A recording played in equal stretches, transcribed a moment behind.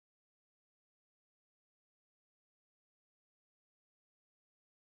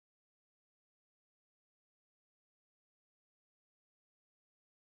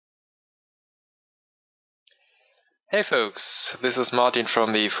Hey folks, this is Martin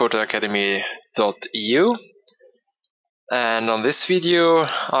from the photoacademy.eu, and on this video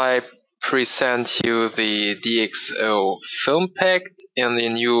I present you the DXO Film Pack in the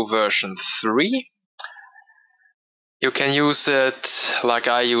new version 3. You can use it like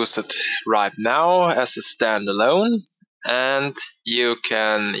I use it right now as a standalone, and you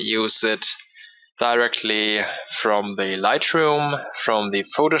can use it directly from the Lightroom, from the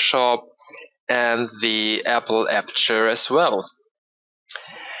Photoshop and the Apple Aperture as well.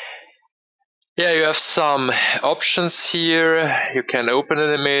 Yeah, you have some options here. You can open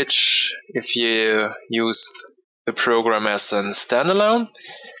an image if you use the program as a standalone,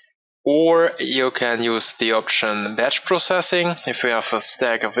 or you can use the option batch processing if you have a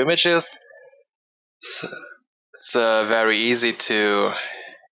stack of images. It's very easy to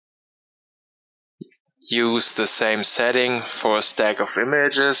use the same setting for a stack of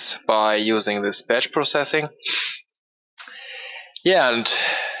images by using this batch processing. Yeah, and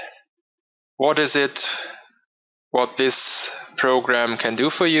what is it, what this program can do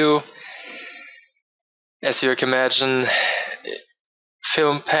for you? As you can imagine,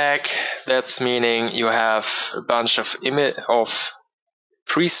 Film Pack, that's meaning you have a bunch of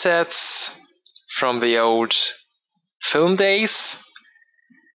presets from the old film days.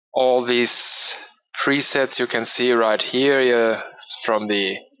 All these presets you can see right here from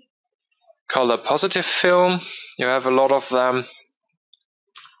the color positive film. You have a lot of them.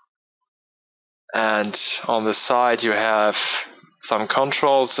 And on the side you have some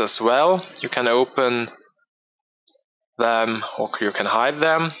controls as well. You can open them or you can hide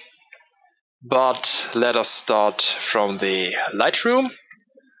them. But let us start from the Lightroom.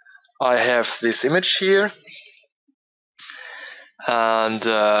 I have this image here, and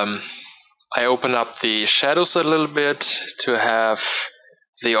I open up the shadows a little bit to have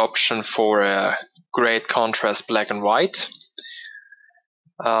the option for a great contrast black and white.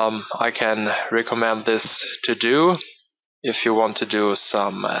 I can recommend this to do if you want to do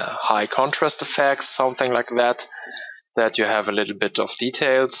some high contrast effects, something like that, that you have a little bit of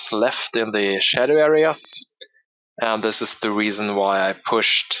details left in the shadow areas. And this is the reason why I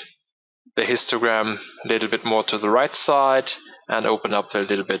pushed the histogram a little bit more to the right side and open up a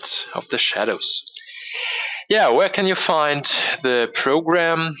little bit of the shadows. Yeah, where can you find the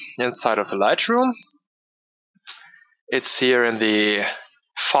program inside of the Lightroom? It's here in the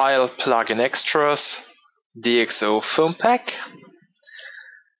File, Plugin Extras, DXO Film Pack.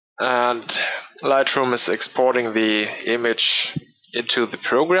 And Lightroom is exporting the image into the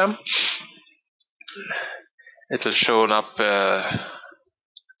program. It will show up a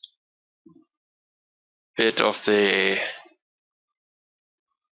bit of the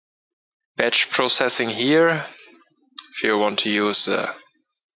batch processing here. If you want to use a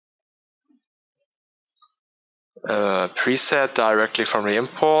preset directly from the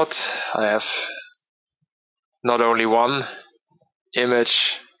import, I have not only one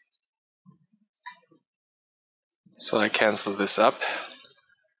image, so I cancel this up.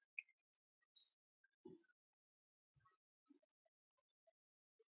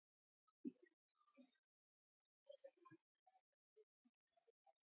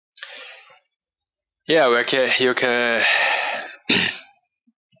 Yeah, where can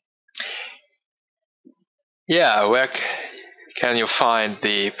you find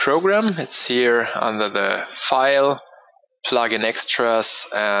the program? It's here under the File, Plugin Extras,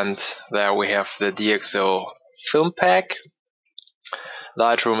 and there we have the DXO Film Pack.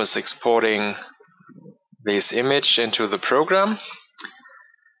 Lightroom is exporting this image into the program,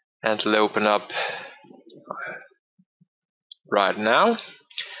 and it'll open up right now.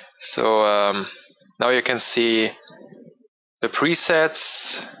 So now you can see the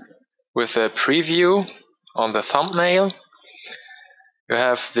presets with a preview on the thumbnail. You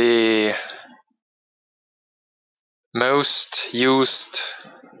have the most used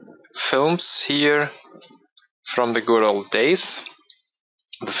films here from the good old days,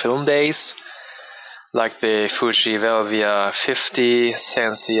 the film days, like the Fuji Velvia 50,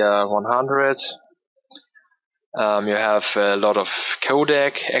 Sensia 100. You have a lot of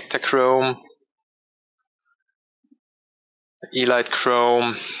Kodak, Ektachrome,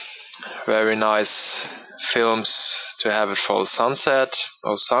 Elite-Chrome, very nice films to have it for sunset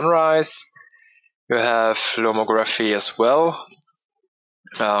or sunrise. You have lomography as well,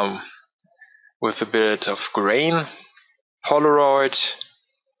 with a bit of grain, Polaroid,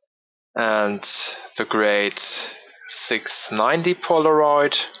 and the great 690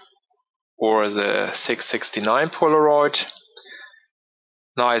 Polaroid or the 669 Polaroid.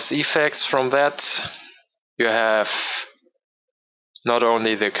 Nice effects from that. You have not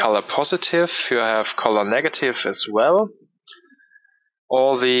only the color positive, you have color negative as well.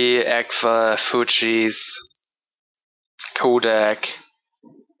 All the Agfa, Fuji's, Kodak,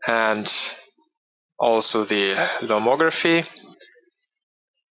 and also the lomography.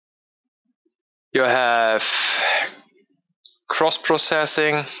 You have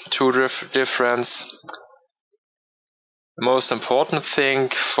cross-processing, two difference. The most important thing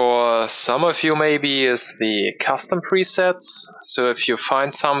for some of you maybe is the custom presets. So if you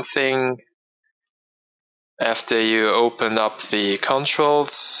find something after you open up the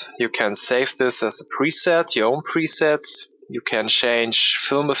controls, you can save this as a preset, your own presets. You can change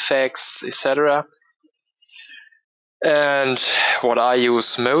film effects, etc. And what I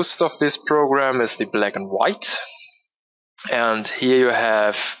use most of this program is the black and white. And here you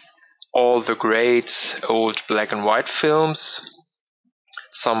have all the great old black and white films,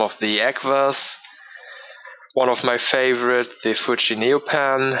 some of the Agfas, one of my favorite, the Fuji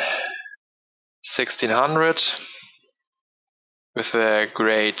Neopan 1600 with a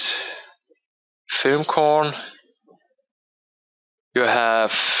great film corn. You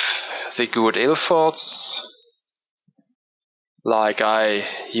have the good Ilfords, like I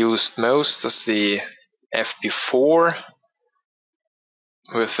used most as the FP4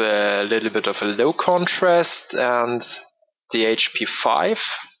 with a little bit of a low contrast, and the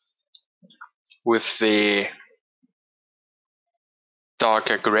HP5 with the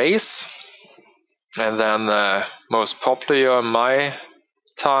darker grays. And then most popular in my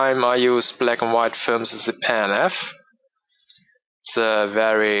time, I use black and white films, is the Pan F. It's a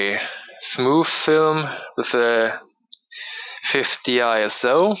very smooth film with a 50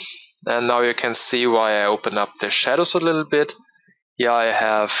 ISO. And now you can see why I open up the shadows a little bit. Here I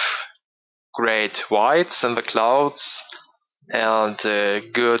have great whites in the clouds and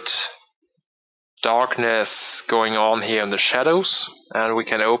good darkness going on here in the shadows. And we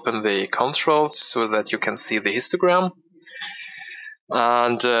can open the controls so that you can see the histogram.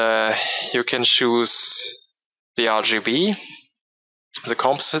 And you can choose the RGB, the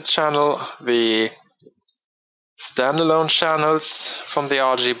composite channel, the standalone channels from the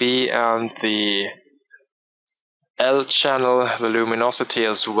RGB, and the L channel, the luminosity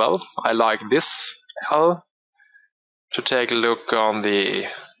as well. I like this L to take a look on the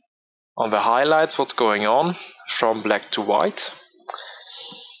highlights, what's going on from black to white.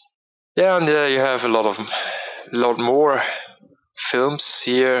 Yeah, and you have a lot more films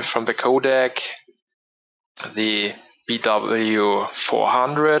here from the Kodak, the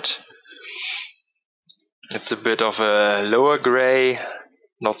BW400. It's a bit of a lower gray,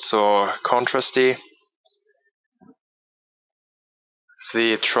 not so contrasty. It's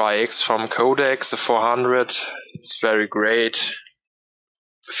the Tri-X from Kodak, the 400. It's very great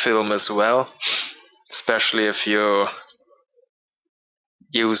film as well, especially if you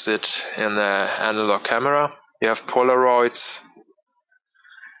use it in an analog camera. You have Polaroids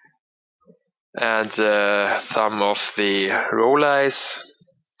and some of the Rolex.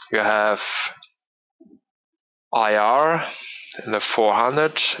 You have IR in the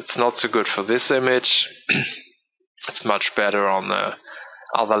 400. It's not so good for this image. It's much better on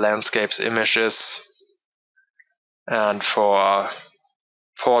other landscapes images, and for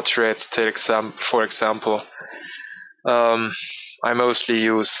portraits, for example. I mostly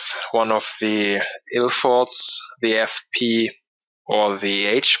use one of the Ilfords, the FP or the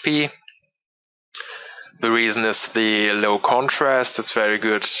HP. The reason is the low contrast. It's very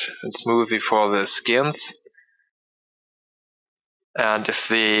good and smoothie for the skins. And if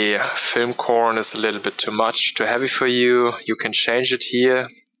the film corn is a little bit too heavy for you, you can change it here.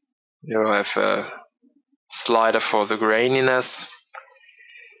 You have a slider for the graininess.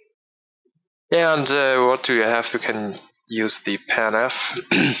 Yeah, and what do you have? You can use the Pan F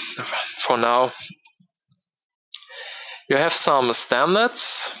for now. You have some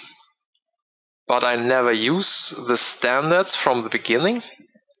standards, but I never use the standards from the beginning.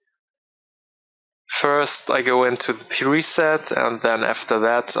 First I go into the preset, and then after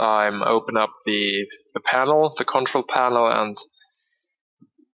that I open up the panel, the control panel, and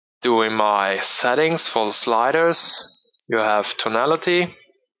doing my settings for the sliders. You have tonality,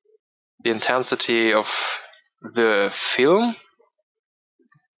 the intensity of the film.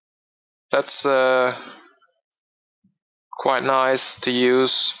 That's quite nice to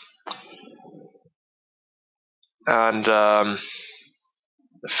use. And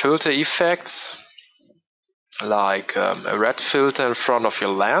filter effects, like a red filter in front of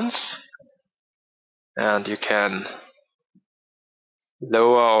your lens, and you can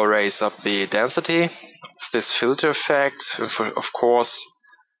lower or raise up the density of this filter effect. Of course,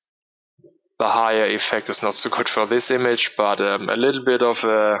 The higher effect is not so good for this image, but a little bit of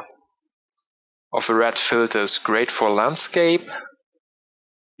a red filter is great for landscape.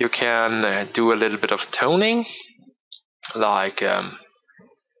 You can do a little bit of toning, like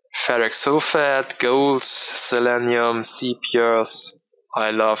ferric sulfate, golds, selenium, sepias.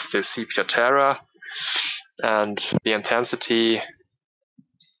 I love the sepia terra, and the intensity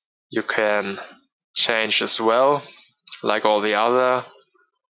you can change as well, like all the other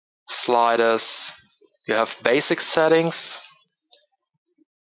sliders. You have basic settings.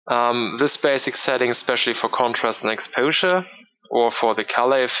 This basic setting, especially for contrast and exposure, or for the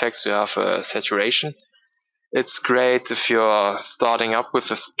color effects, you have saturation. It's great if you're starting up with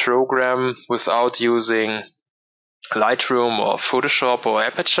this program without using Lightroom or Photoshop or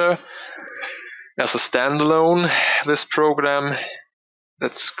Aperture. As a standalone, this program,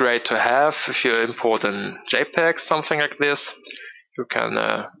 that's great to have if you import in JPEG, something like this. You can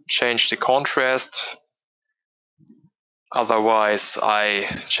change the contrast. Otherwise, I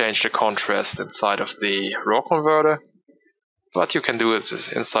change the contrast inside of the RAW converter. But you can do it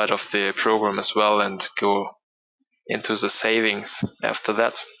inside of the program as well and go into the savings after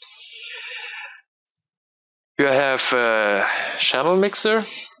that. You have a channel mixer.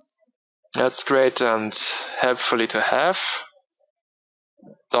 That's great and helpfully to have.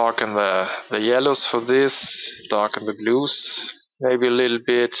 Darken the yellows for this, darken the blues maybe a little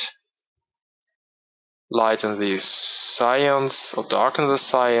bit, lighten the cyans or darken the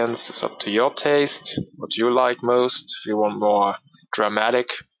cyans. It's up to your taste, what you like most. If you want more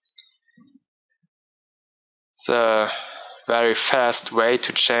dramatic, it's a very fast way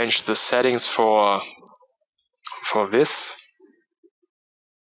to change the settings for this.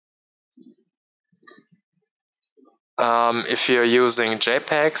 If you're using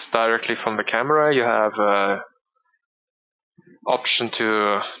JPEGs directly from the camera, you have an option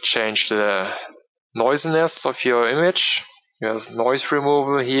to change the noisiness of your image. There's noise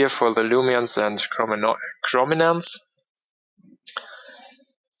removal here for the luminance and chrominance.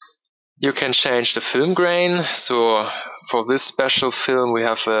 You can change the film grain. So for this special film we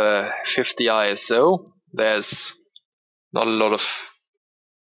have a 50 ISO. There's not a lot of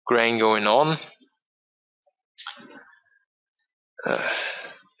grain going on.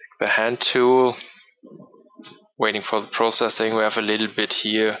 The hand tool, waiting for the processing, we have a little bit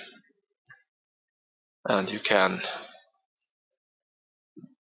here, and you can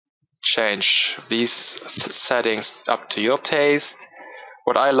change these settings up to your taste.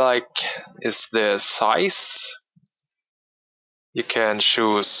 What I like is the size. You can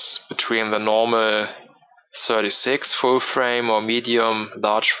choose between the normal 36 full frame or medium,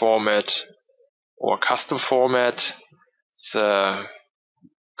 large format or custom format. It's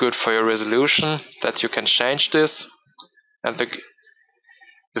good for your resolution that you can change this, and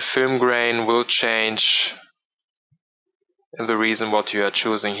the film grain will change in the reason what you are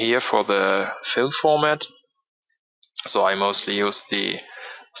choosing here for the film format. So I mostly use the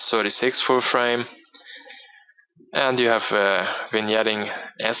 36 full frame, and you have vignetting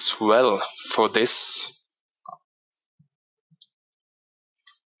as well for this.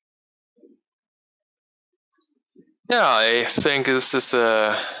 Yeah, I think this is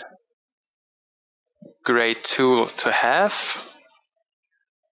a great tool to have.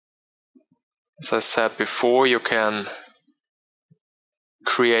 As I said before, you can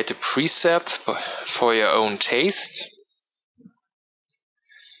create a preset for your own taste.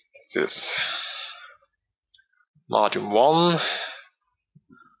 This is Margin 1,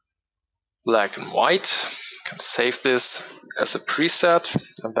 black and white. You can save this as a preset,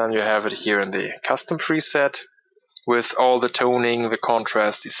 and then you have it here in the custom preset with all the toning, the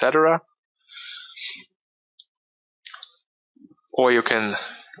contrast, etc. Or you can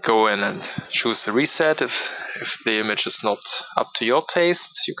go in and choose the reset. If the image is not up to your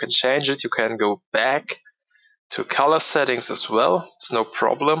taste, you can change it. You can go back to color settings as well. It's no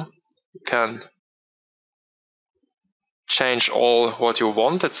problem. You can change all what you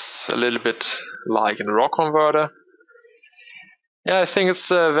want. It's a little bit like in RAW converter. Yeah, I think it's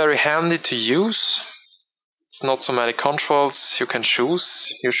very handy to use. It's not so many controls you can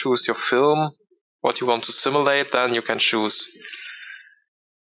choose. You choose your film, what you want to simulate, then you can choose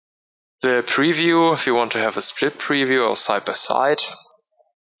the preview if you want to have a split preview or side by side.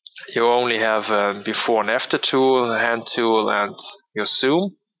 You only have a before and after tool, a hand tool, and your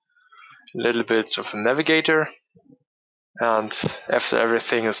zoom. A little bit of a navigator. And after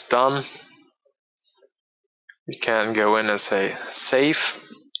everything is done, you can go in and say save.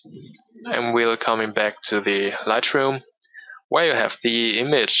 And we're coming back to the Lightroom, where you have the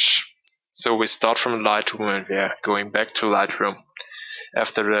image. So we start from Lightroom and we are going back to Lightroom.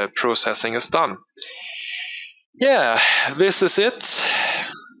 after the processing is done. Yeah, this is it.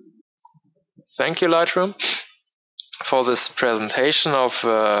 Thank you, Lightroom, for this presentation of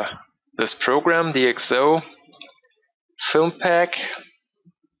this program, DXO Film Pack.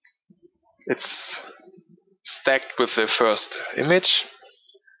 It's stacked with the first image.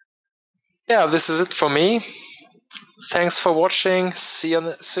 Yeah, this is it for me. Thanks for watching. See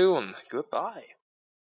you soon. Goodbye.